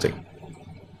fantastic.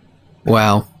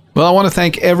 Wow. Well, I want to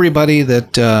thank everybody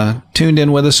that tuned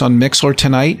in with us on Mixlr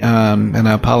tonight. And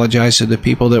I apologize to the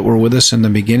people that were with us in the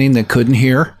beginning that couldn't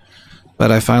hear.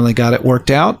 But I finally got it worked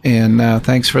out. And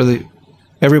thanks for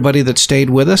everybody that stayed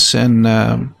with us.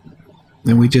 And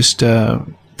we just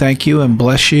thank you and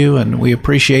bless you. And we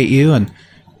appreciate you. And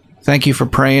thank you for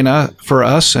praying for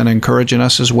us and encouraging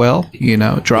us as well. You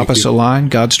know, drop us a line,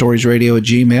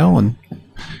 godstoriesradio@gmail.com. And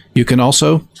you can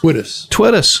also Twit us.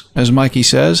 twit us, as Mikey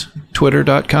says,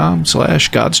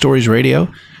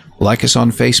 twitter.com/GodStoriesRadio. Like us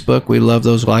on Facebook. We love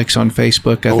those likes on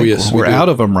Facebook. I think yes, we we're do. out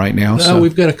of them right now. No, So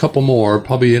we've got a couple more,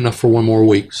 probably enough for one more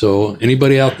week. So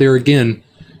anybody out there, again,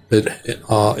 that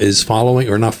is following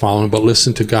or not following, but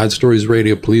listen to God Stories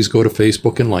Radio, please go to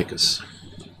Facebook and like us.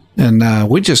 And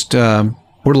we just, we're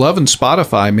loving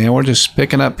Spotify, man. We're just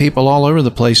picking up people all over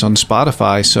the place on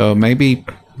Spotify. So maybe,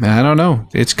 I don't know.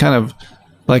 It's kind of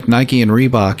like Nike and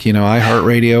Reebok, you know,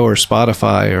 iHeartRadio or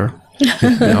Spotify or you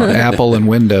know, Apple and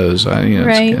Windows. It's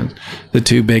Right. kind of the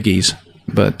two biggies.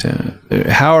 But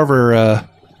however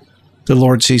the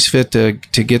Lord sees fit to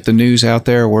get the news out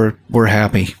there, we're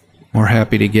happy. We're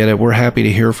happy to get it. We're happy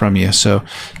to hear from you. So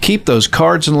keep those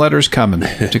cards and letters coming,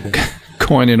 to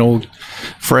coin an old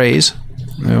phrase.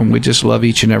 And we just love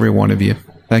each and every one of you.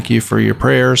 Thank you for your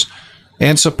prayers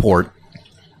and support.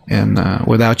 And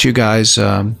without you guys,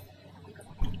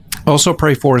 also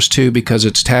pray for us too, because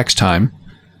it's tax time.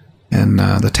 And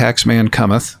the tax man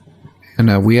cometh.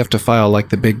 And we have to file like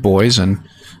the big boys. And,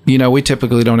 you know, we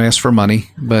typically don't ask for money.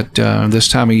 But this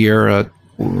time of year,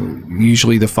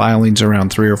 usually the filing's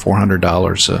around $300 or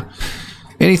 $400. So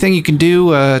anything you can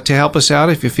do to help us out,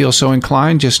 if you feel so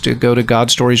inclined, just to go to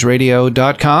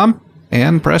godstoriesradio.com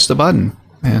and press the button.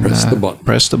 And Press the button.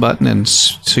 Press the button and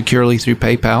securely through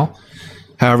PayPal.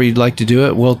 However you'd like to do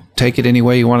it, we'll take it any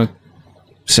way you want to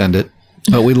send it.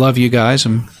 But we love you guys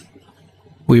and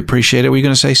we appreciate it. Were you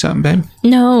going to say something, babe?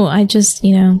 No, I just,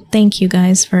 you know, thank you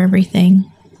guys for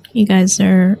everything. You guys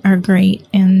are great.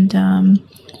 And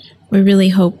we really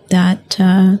hope that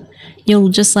you'll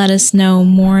just let us know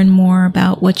more and more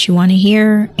about what you want to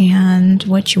hear and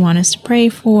what you want us to pray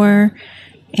for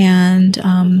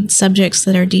and subjects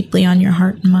that are deeply on your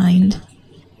heart and mind.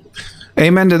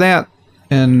 Amen to that.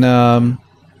 And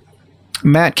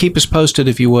Matt, keep us posted,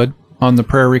 if you would, on the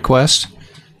prayer request.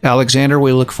 Alexander,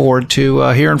 we look forward to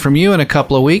hearing from you in a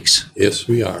couple of weeks. Yes,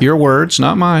 we are. Your words,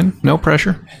 not mine. No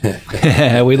pressure.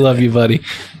 We love you, buddy.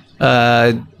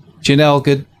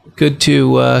 Janelle, good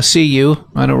to see you.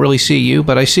 I don't really see you,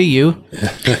 but I see you.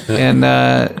 And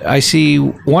I see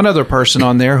one other person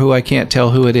on there who I can't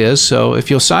tell who it is. So if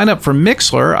you'll sign up for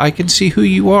Mixlr, I can see who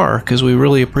you are, because we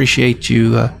really appreciate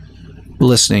you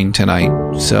listening tonight.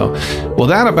 So, well,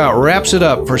 that about wraps it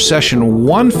up for session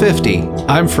 150.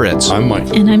 I'm Fritz. I'm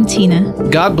Mike. And I'm Tina.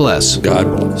 God bless.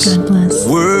 God bless. God bless.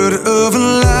 Word of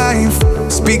life,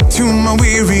 speak to my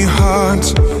weary heart,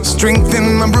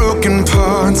 strengthen my broken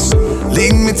parts,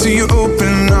 lead me to your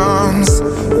open arms.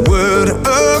 Word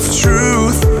of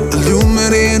truth,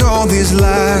 illuminate all these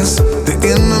lies. The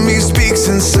enemy speaks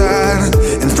inside,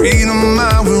 and freedom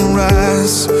I will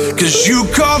rise. 'Cause you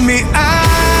called me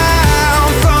out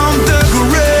from the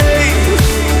grave,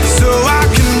 so I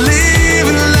can live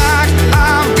like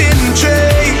I've been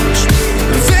changed.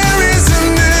 There is a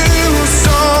new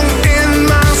song in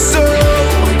my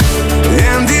soul,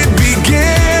 and it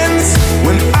begins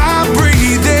when I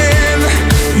breathe in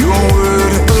your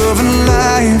word of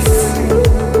life.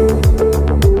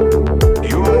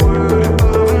 Your word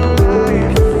of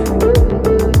life.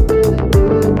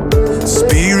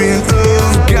 Spirit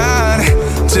of God,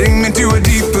 take me to a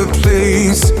deeper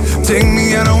place. Take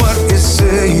me out of what is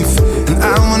safe, and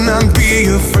I will not be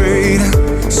afraid.